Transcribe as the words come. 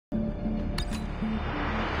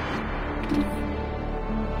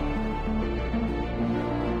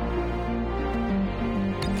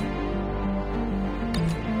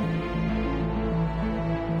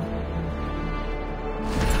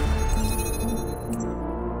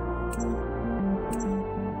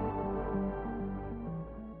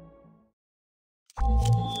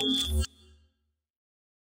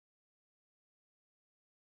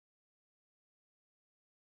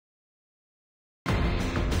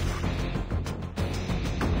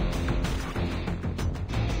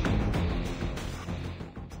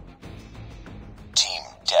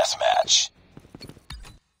Deathmatch.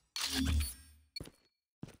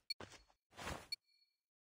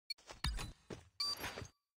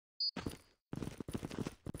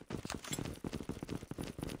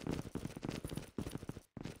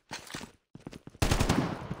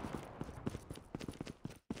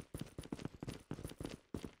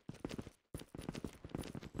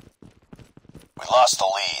 We lost the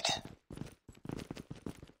lead.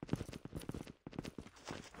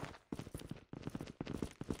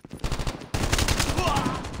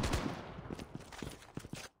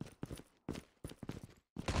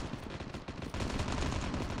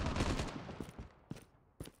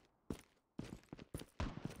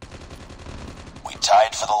 We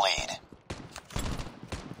tied for the lead.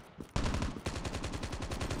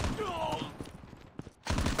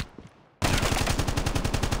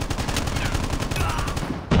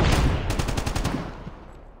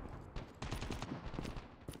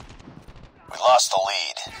 We lost the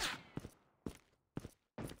lead.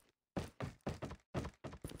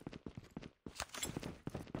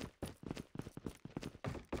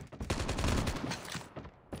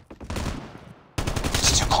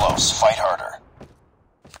 It's too close. Fight harder.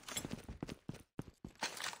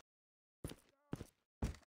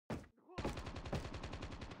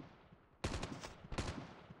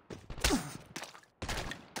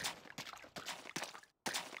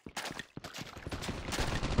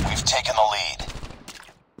 We've taken the lead.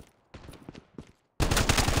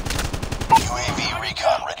 UAV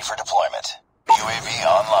recon ready for deployment. UAV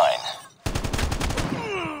online.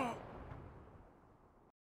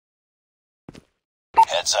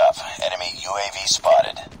 Heads up. Enemy UAV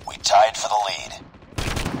spotted. We tied for the lead.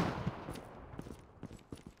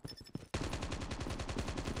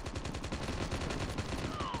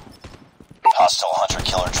 Hostile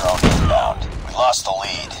hunter-killer drone inbound. We lost the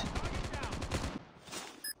lead.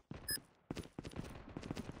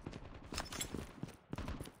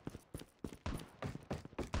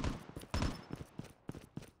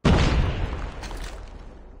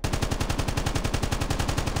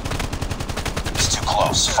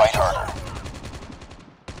 Close. Fight harder.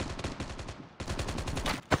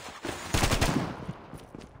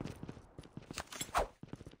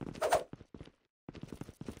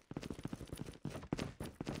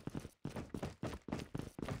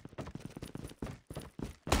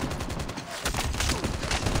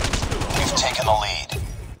 We've taken the lead.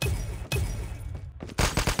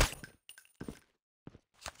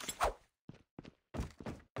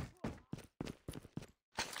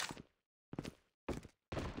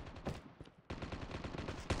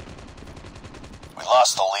 We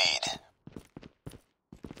lost the lead.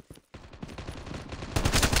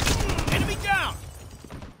 Enemy down!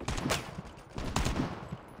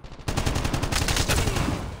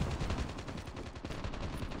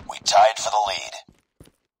 We tied for the lead.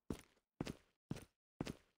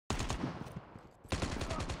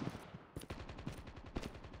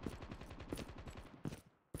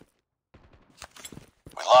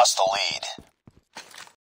 We lost the lead.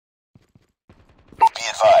 Be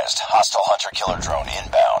advised, hostile hunter-killer drone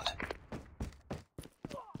inbound.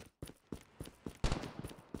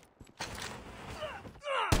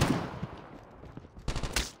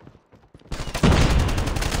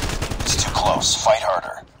 It's too close. Fight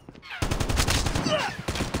harder.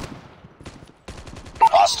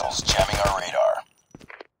 Hostiles jamming our radar.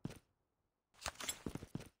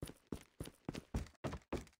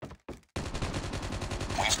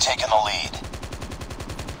 We've taken the lead.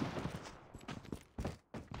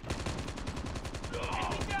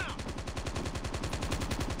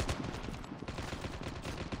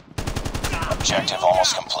 Objective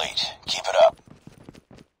almost complete. Keep it up.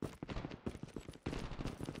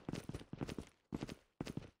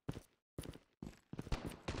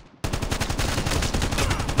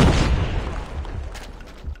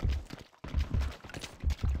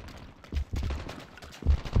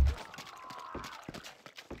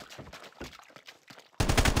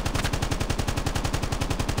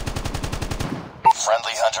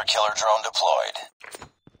 Friendly hunter-killer drone deployed.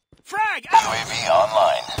 Frag! Out! UAV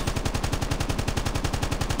online.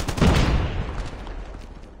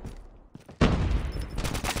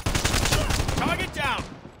 Target down!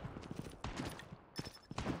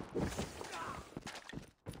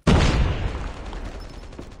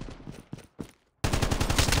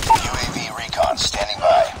 UAV recon standing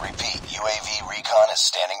by. Repeat, UAV recon is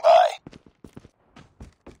standing by.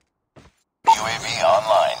 UAV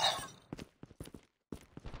online.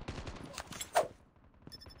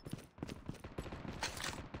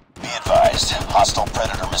 Be advised, hostile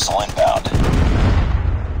Predator missile inbound.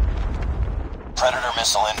 Predator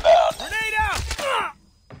missile inbound. Grenade out!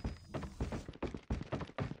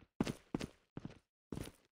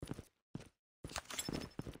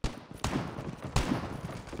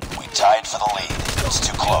 the lead. It's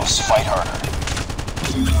too close. Fight harder.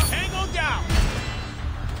 Tango down.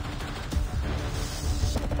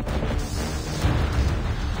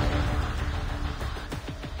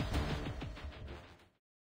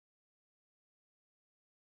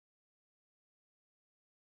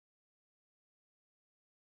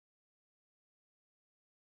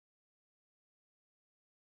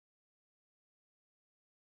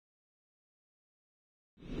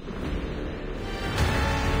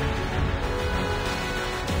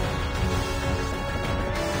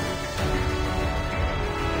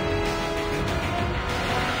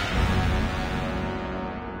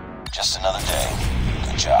 Just another day.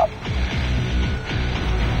 Good job.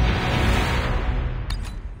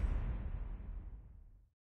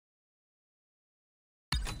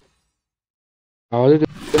 आवाज दे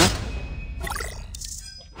ना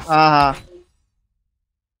हाँ हाँ